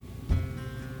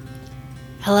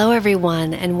Hello,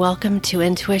 everyone, and welcome to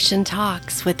Intuition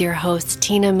Talks with your hosts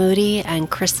Tina Moody and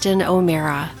Kristen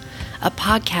O'Meara, a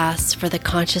podcast for the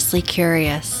consciously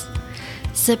curious.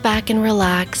 Sit back and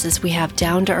relax as we have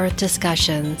down-to-earth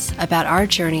discussions about our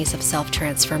journeys of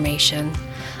self-transformation,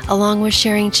 along with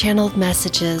sharing channeled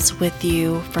messages with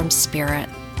you from Spirit.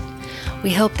 We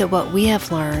hope that what we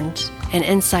have learned and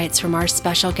insights from our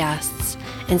special guests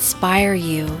inspire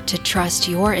you to trust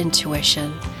your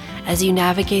intuition as you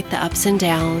navigate the ups and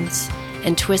downs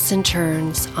and twists and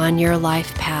turns on your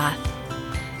life path.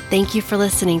 Thank you for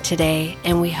listening today,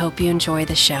 and we hope you enjoy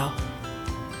the show.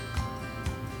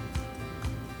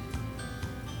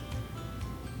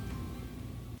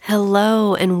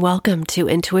 Hello, and welcome to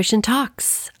Intuition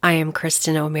Talks. I am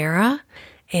Kristen O'Meara,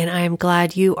 and I am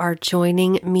glad you are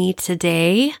joining me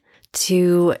today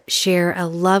to share a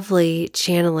lovely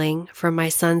channeling from my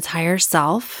son's higher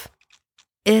self.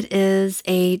 It is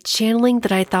a channeling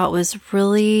that I thought was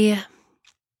really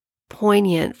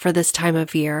poignant for this time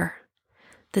of year.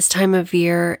 This time of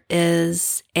year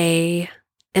is an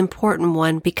important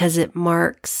one because it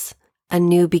marks a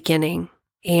new beginning.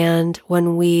 And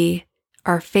when we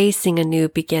are facing a new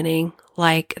beginning,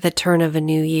 like the turn of a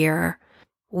new year,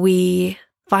 we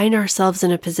find ourselves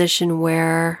in a position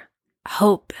where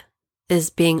hope is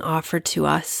being offered to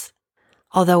us,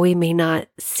 although we may not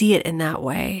see it in that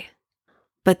way.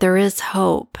 But there is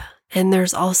hope, and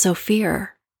there's also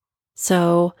fear.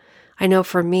 So I know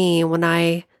for me, when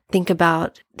I think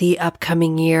about the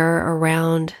upcoming year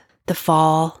around the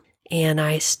fall, and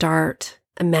I start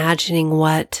imagining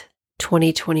what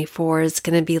 2024 is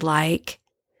going to be like,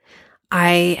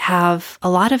 I have a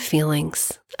lot of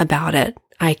feelings about it.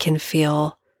 I can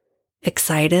feel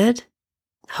excited,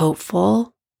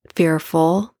 hopeful,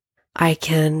 fearful. I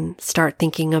can start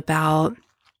thinking about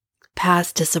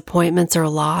past disappointments or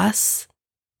loss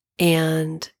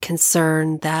and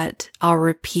concern that I'll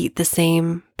repeat the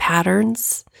same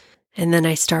patterns. And then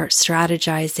I start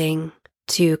strategizing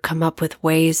to come up with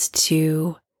ways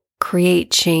to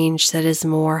create change that is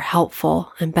more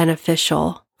helpful and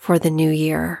beneficial for the new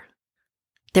year.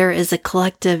 There is a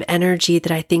collective energy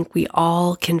that I think we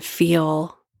all can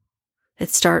feel. It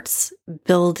starts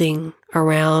building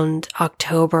around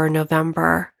October,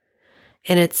 November,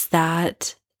 and it's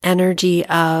that energy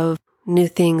of new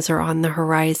things are on the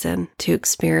horizon to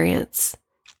experience.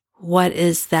 What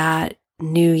is that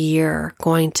new year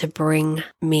going to bring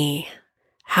me?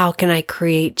 How can I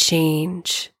create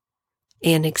change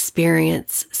and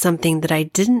experience something that I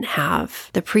didn't have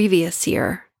the previous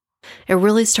year? It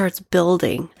really starts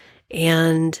building,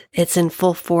 and it's in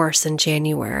full force in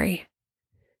January.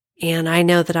 And I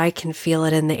know that I can feel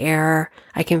it in the air.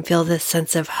 I can feel this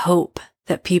sense of hope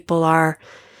that people are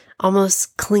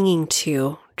almost clinging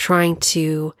to, trying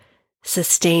to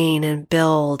sustain and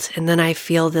build. And then I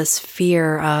feel this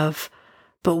fear of,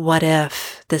 but what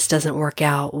if this doesn't work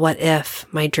out? What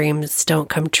if my dreams don't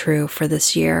come true for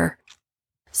this year?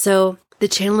 So the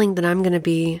channeling that I'm going to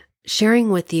be sharing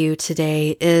with you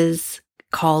today is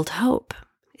called Hope.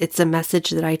 It's a message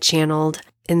that I channeled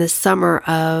in the summer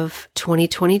of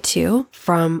 2022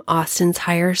 from Austin's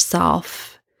higher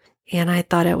self. And I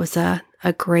thought it was a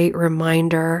great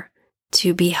reminder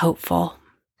to be hopeful.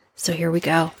 So here we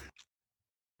go.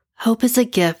 Hope is a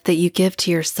gift that you give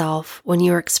to yourself when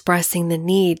you are expressing the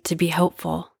need to be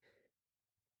hopeful.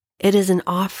 It is an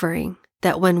offering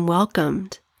that, when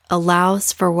welcomed,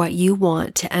 allows for what you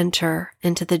want to enter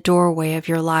into the doorway of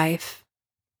your life.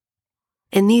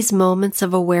 In these moments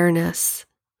of awareness,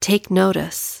 take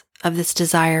notice of this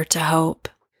desire to hope.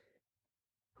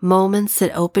 Moments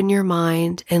that open your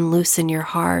mind and loosen your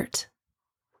heart.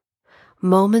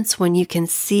 Moments when you can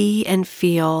see and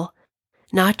feel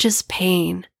not just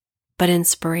pain, but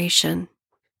inspiration.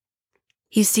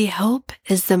 You see, hope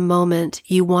is the moment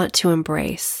you want to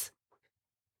embrace,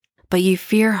 but you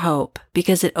fear hope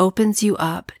because it opens you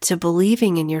up to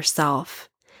believing in yourself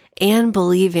and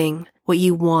believing what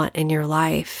you want in your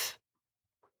life.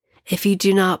 If you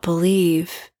do not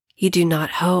believe, you do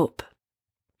not hope.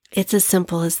 It's as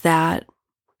simple as that.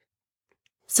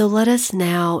 So let us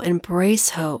now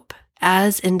embrace hope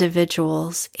as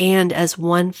individuals and as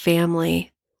one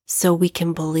family so we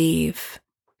can believe.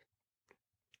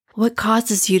 What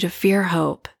causes you to fear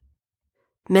hope?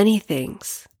 Many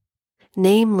things.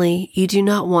 Namely, you do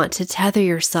not want to tether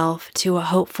yourself to a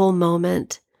hopeful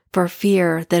moment for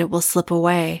fear that it will slip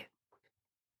away.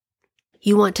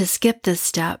 You want to skip this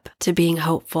step to being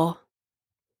hopeful.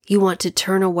 You want to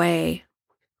turn away,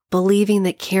 believing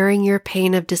that carrying your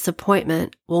pain of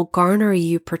disappointment will garner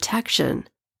you protection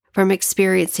from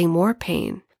experiencing more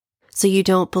pain, so you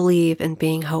don't believe in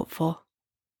being hopeful.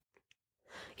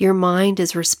 Your mind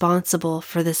is responsible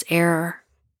for this error.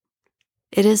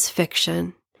 It is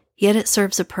fiction, yet it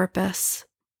serves a purpose.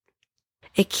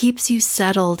 It keeps you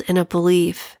settled in a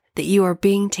belief that you are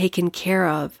being taken care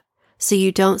of so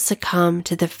you don't succumb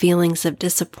to the feelings of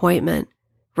disappointment,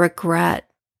 regret,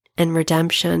 and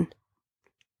redemption.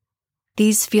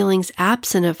 These feelings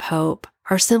absent of hope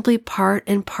are simply part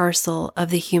and parcel of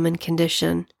the human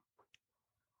condition.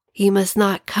 You must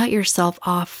not cut yourself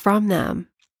off from them.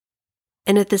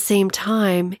 And at the same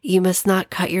time, you must not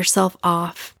cut yourself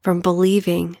off from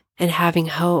believing and having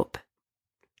hope,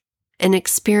 an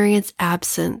experience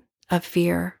absent of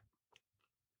fear.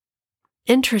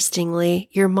 Interestingly,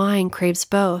 your mind craves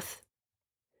both,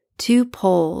 two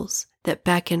poles that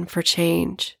beckon for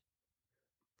change.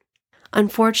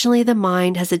 Unfortunately, the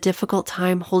mind has a difficult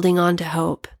time holding on to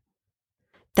hope.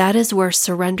 That is where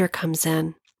surrender comes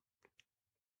in.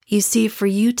 You see, for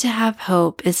you to have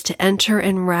hope is to enter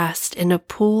and rest in a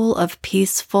pool of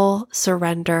peaceful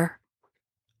surrender.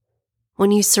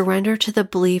 When you surrender to the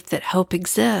belief that hope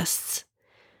exists,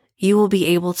 you will be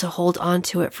able to hold on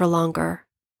to it for longer.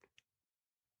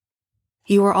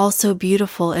 You are also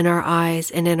beautiful in our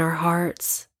eyes and in our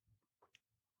hearts.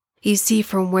 You see,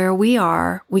 from where we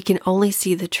are, we can only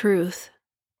see the truth.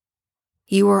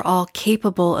 You are all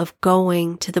capable of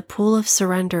going to the pool of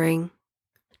surrendering,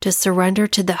 to surrender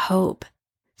to the hope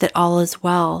that all is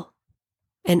well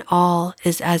and all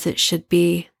is as it should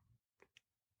be.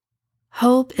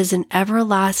 Hope is an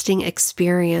everlasting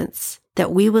experience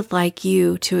that we would like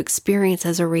you to experience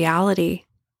as a reality.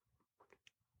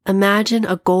 Imagine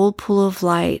a gold pool of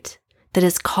light that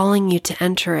is calling you to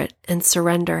enter it and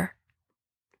surrender.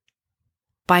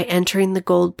 By entering the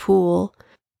gold pool,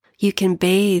 you can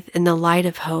bathe in the light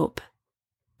of hope,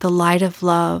 the light of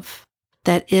love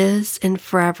that is and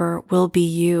forever will be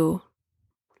you.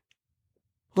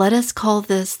 Let us call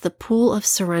this the pool of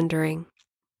surrendering.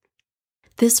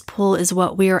 This pool is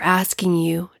what we are asking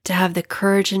you to have the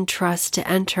courage and trust to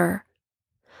enter,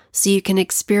 so you can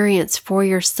experience for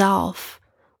yourself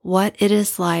what it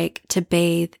is like to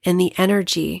bathe in the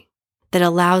energy that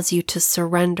allows you to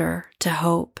surrender to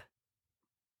hope.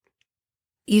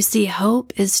 You see,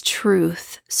 hope is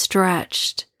truth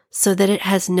stretched so that it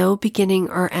has no beginning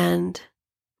or end.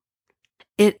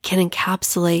 It can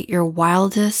encapsulate your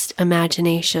wildest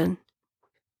imagination.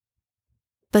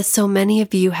 But so many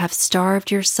of you have starved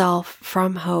yourself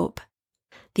from hope,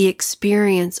 the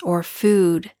experience or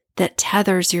food that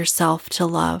tethers yourself to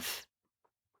love.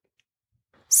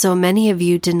 So many of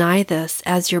you deny this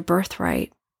as your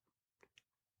birthright.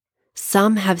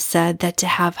 Some have said that to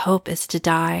have hope is to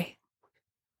die.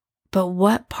 But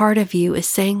what part of you is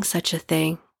saying such a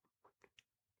thing?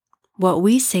 What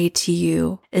we say to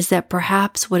you is that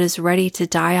perhaps what is ready to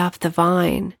die off the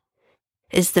vine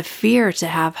is the fear to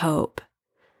have hope,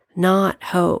 not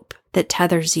hope that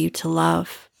tethers you to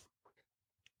love.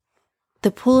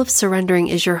 The pool of surrendering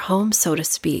is your home, so to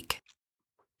speak.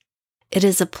 It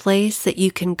is a place that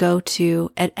you can go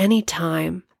to at any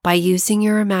time by using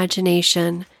your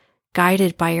imagination,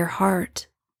 guided by your heart.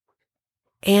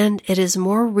 And it is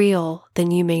more real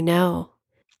than you may know.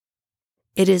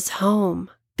 It is home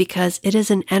because it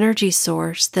is an energy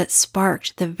source that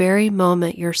sparked the very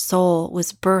moment your soul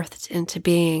was birthed into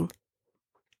being.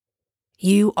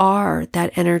 You are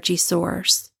that energy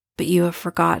source, but you have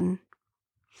forgotten.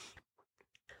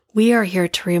 We are here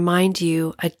to remind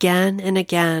you again and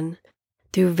again,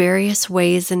 through various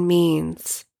ways and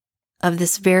means, of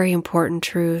this very important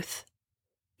truth.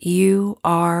 You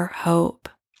are hope.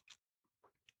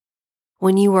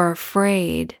 When you are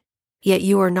afraid, yet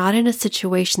you are not in a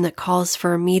situation that calls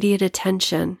for immediate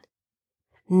attention,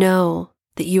 know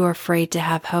that you are afraid to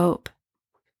have hope.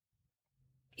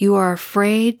 You are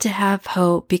afraid to have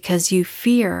hope because you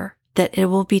fear that it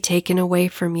will be taken away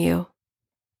from you.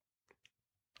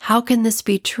 How can this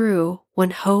be true when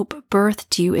hope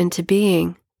birthed you into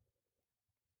being?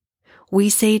 We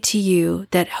say to you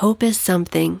that hope is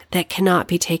something that cannot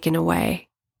be taken away.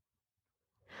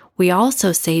 We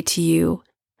also say to you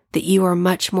that you are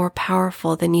much more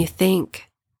powerful than you think.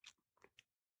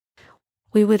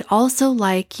 We would also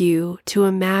like you to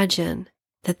imagine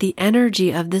that the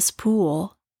energy of this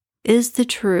pool is the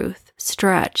truth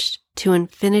stretched to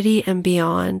infinity and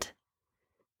beyond.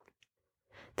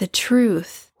 The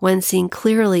truth, when seen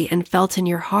clearly and felt in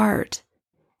your heart,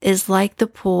 is like the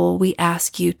pool we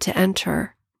ask you to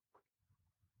enter.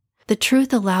 The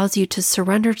truth allows you to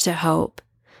surrender to hope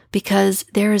because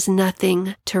there is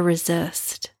nothing to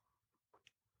resist.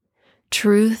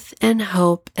 Truth and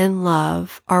hope and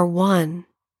love are one.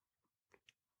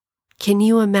 Can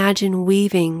you imagine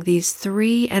weaving these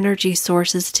three energy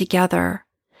sources together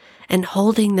and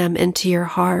holding them into your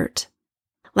heart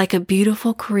like a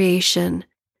beautiful creation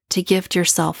to gift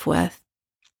yourself with.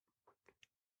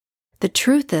 The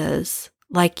truth is,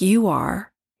 like you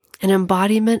are, an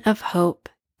embodiment of hope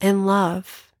and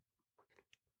love.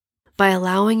 By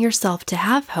allowing yourself to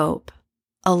have hope,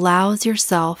 allows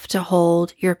yourself to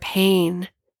hold your pain,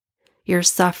 your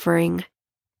suffering,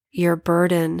 your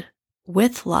burden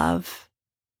with love.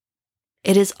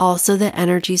 It is also the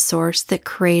energy source that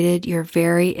created your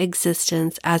very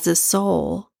existence as a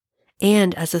soul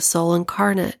and as a soul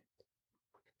incarnate.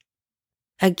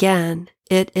 Again,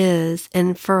 it is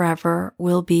and forever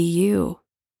will be you.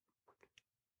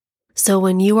 So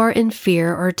when you are in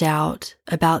fear or doubt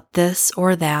about this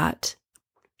or that,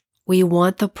 we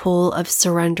want the pool of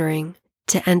surrendering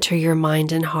to enter your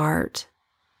mind and heart.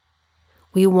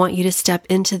 We want you to step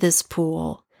into this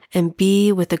pool and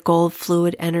be with the gold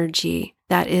fluid energy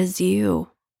that is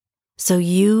you, so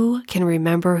you can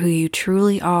remember who you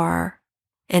truly are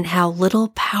and how little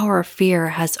power fear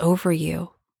has over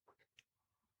you.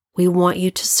 We want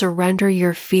you to surrender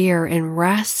your fear and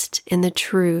rest in the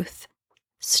truth,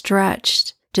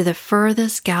 stretched to the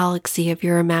furthest galaxy of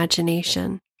your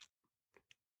imagination,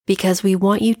 because we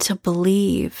want you to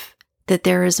believe that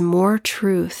there is more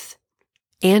truth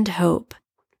and hope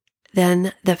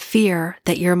than the fear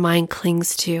that your mind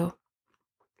clings to.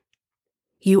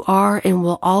 You are and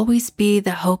will always be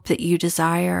the hope that you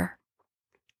desire.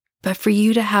 But for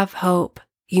you to have hope,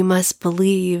 you must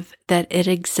believe that it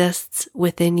exists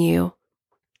within you,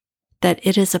 that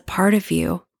it is a part of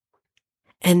you,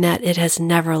 and that it has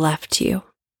never left you.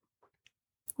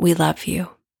 We love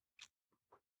you.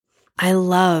 I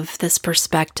love this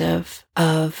perspective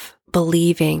of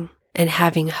believing and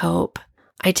having hope.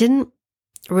 I didn't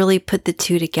really put the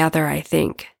two together, I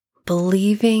think.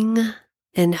 Believing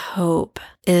and hope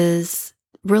is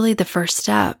really the first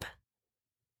step.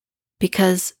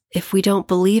 Because if we don't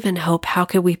believe in hope, how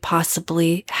could we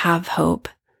possibly have hope?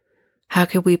 How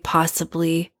could we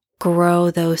possibly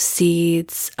grow those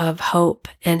seeds of hope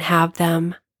and have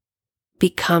them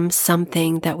become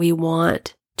something that we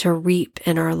want to reap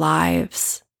in our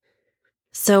lives?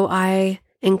 So I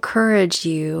encourage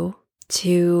you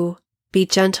to be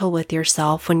gentle with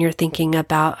yourself when you're thinking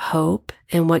about hope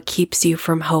and what keeps you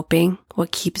from hoping,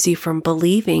 what keeps you from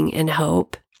believing in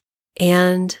hope.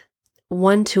 And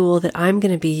one tool that I'm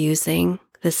going to be using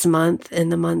this month and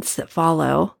the months that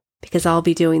follow, because I'll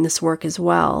be doing this work as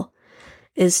well,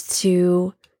 is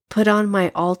to put on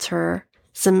my altar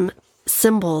some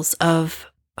symbols of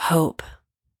hope,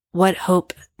 what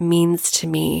hope means to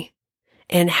me,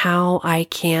 and how I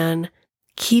can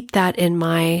keep that in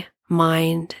my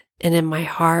mind and in my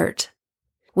heart.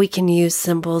 We can use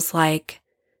symbols like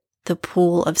the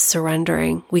pool of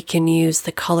surrendering. We can use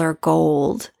the color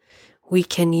gold. We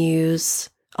can use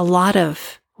a lot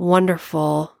of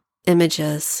wonderful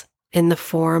images in the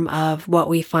form of what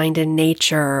we find in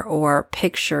nature or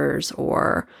pictures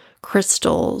or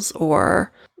crystals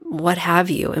or what have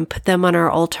you, and put them on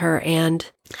our altar and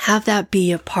have that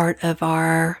be a part of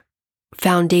our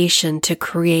foundation to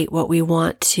create what we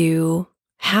want to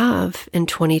have in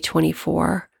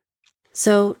 2024.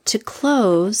 So to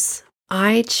close,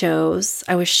 I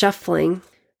was shuffling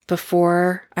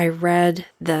before I read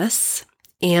this,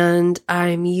 and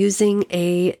I'm using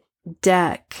a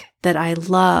deck that I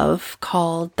love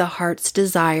called The Heart's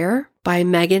Desire by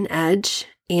Megan Edge.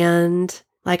 And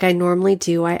like I normally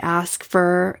do, I ask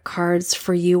for cards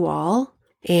for you all,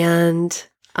 and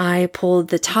I pulled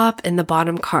the top and the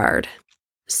bottom card.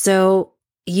 So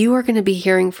you are going to be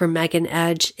hearing from Megan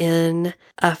Edge in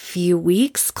a few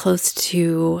weeks, close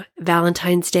to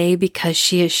Valentine's Day, because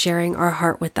she is sharing our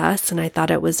heart with us. And I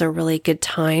thought it was a really good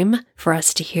time for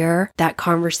us to hear that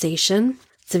conversation.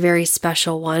 It's a very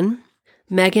special one.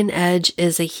 Megan Edge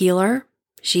is a healer.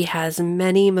 She has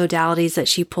many modalities that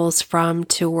she pulls from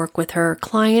to work with her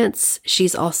clients.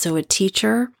 She's also a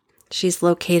teacher. She's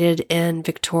located in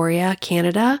Victoria,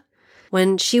 Canada.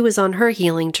 When she was on her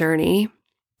healing journey,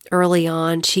 early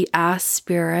on, she asked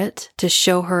Spirit to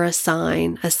show her a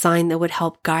sign that would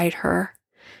help guide her.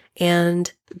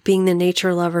 And being the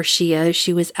nature lover she is,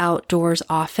 she was outdoors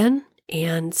often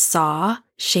and saw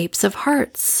shapes of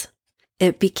hearts.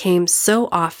 It became so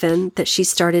often that she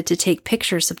started to take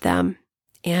pictures of them.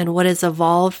 And what has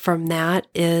evolved from that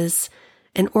is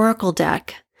an oracle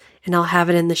deck. And I'll have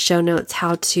it in the show notes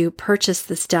how to purchase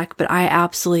this deck, but I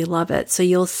absolutely love it. So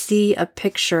you'll see a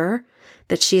picture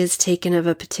that she has taken of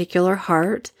a particular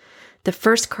heart. The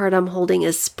first card I'm holding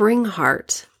is Spring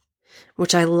Heart,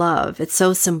 which I love. It's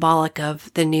so symbolic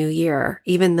of the new year.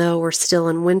 Even though we're still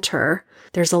in winter,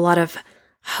 there's a lot of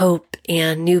hope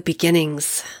and new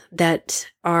beginnings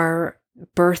that are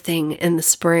birthing in the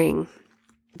spring.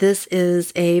 This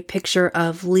is a picture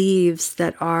of leaves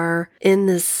that are in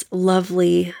this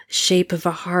lovely shape of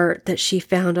a heart that she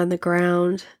found on the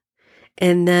ground.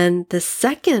 And then the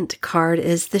second card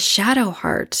is the shadow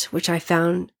heart, which I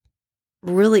found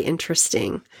really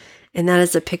interesting. And that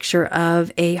is a picture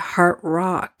of a heart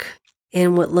rock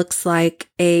in what looks like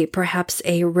perhaps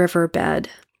a riverbed.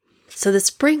 So the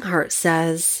spring heart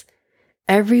says,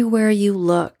 everywhere you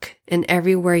look and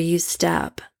everywhere you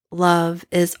step, love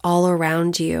is all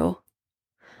around you.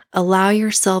 Allow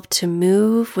yourself to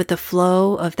move with the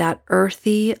flow of that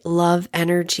earthy love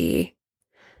energy.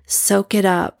 Soak it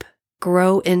up,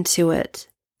 grow into it,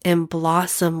 and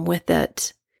blossom with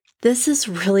it. This is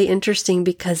really interesting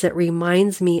because it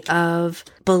reminds me of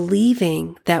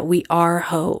believing that we are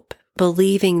hope,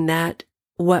 believing that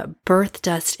what birthed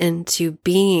us into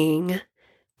being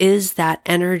is that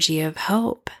energy of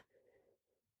hope.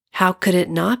 How could it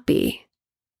not be?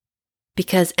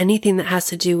 Because anything that has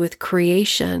to do with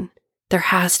creation, there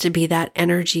has to be that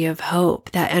energy of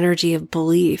hope, that energy of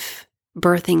belief,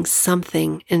 birthing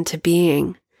something into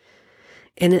being.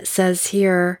 And it says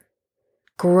here,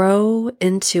 grow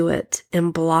into it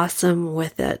and blossom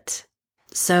with it.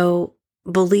 So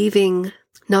believing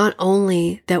not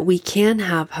only that we can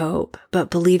have hope, but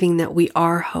believing that we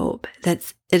are hope,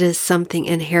 that it is something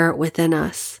inherent within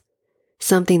us,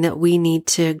 something that we need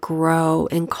to grow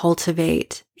and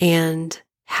cultivate and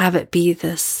have it be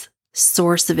this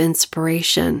source of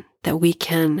inspiration that we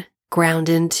can ground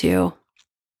into.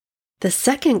 The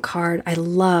second card I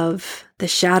love, the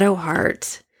shadow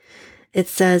heart. It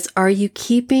says, are you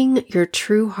keeping your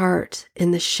true heart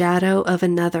in the shadow of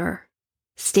another?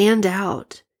 Stand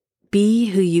out. Be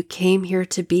who you came here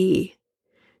to be.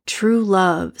 True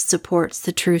love supports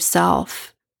the true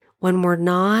self. When we're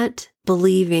not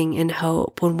believing in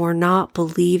hope, when we're not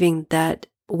believing that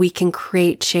we can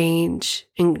create change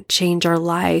and change our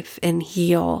life and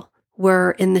heal,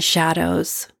 we're in the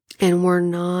shadows and we're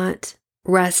not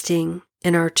resting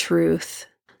in our truth.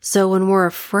 So when we're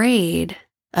afraid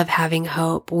of having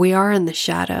hope, we are in the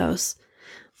shadows.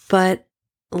 But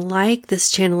like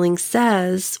this channeling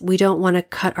says, we don't want to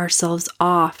cut ourselves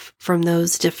off from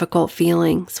those difficult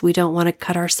feelings. We don't want to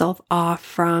cut ourselves off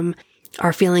from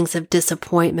our feelings of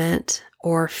disappointment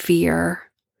or fear.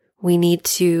 We need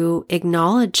to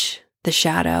acknowledge the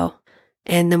shadow.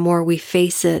 And the more we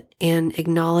face it and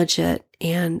acknowledge it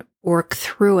and work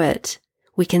through it,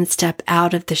 we can step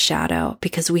out of the shadow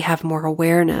because we have more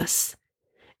awareness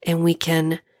and we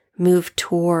can move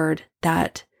toward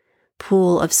that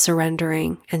pool of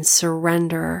surrendering and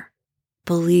surrender,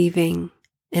 believing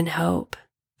in hope.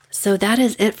 So that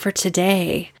is it for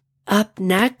today. Up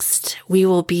next, we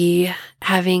will be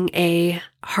having a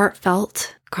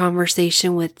heartfelt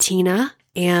conversation with Tina,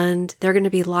 and there are going to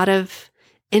be a lot of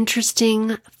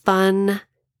interesting, fun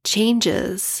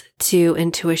changes to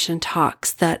Intuition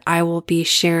Talks that I will be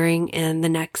sharing in the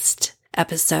next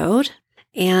episode.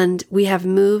 And we have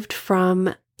moved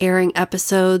from airing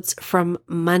episodes from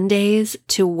Mondays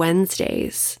to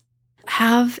Wednesdays.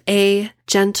 Have a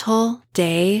gentle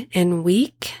day and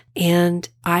week, and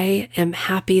I am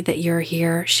happy that you're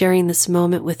here sharing this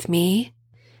moment with me.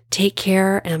 Take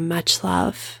care and much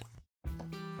love.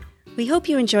 We hope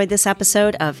you enjoyed this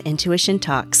episode of Intuition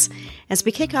Talks. As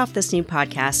we kick off this new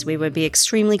podcast, we would be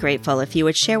extremely grateful if you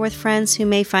would share with friends who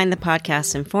may find the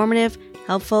podcast informative,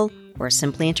 helpful, or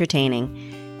simply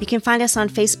entertaining. You can find us on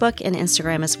Facebook and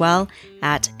Instagram as well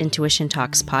at Intuition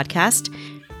Talks Podcast.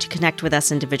 To connect with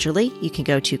us individually, you can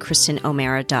go to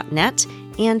KristenO'Meara.net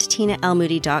and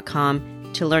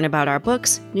TinaLMoody.com to learn about our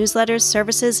books, newsletters,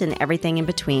 services, and everything in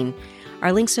between.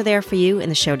 Our links are there for you in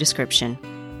the show description.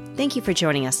 Thank you for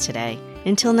joining us today.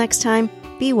 Until next time,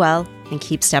 be well and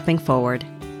keep stepping forward.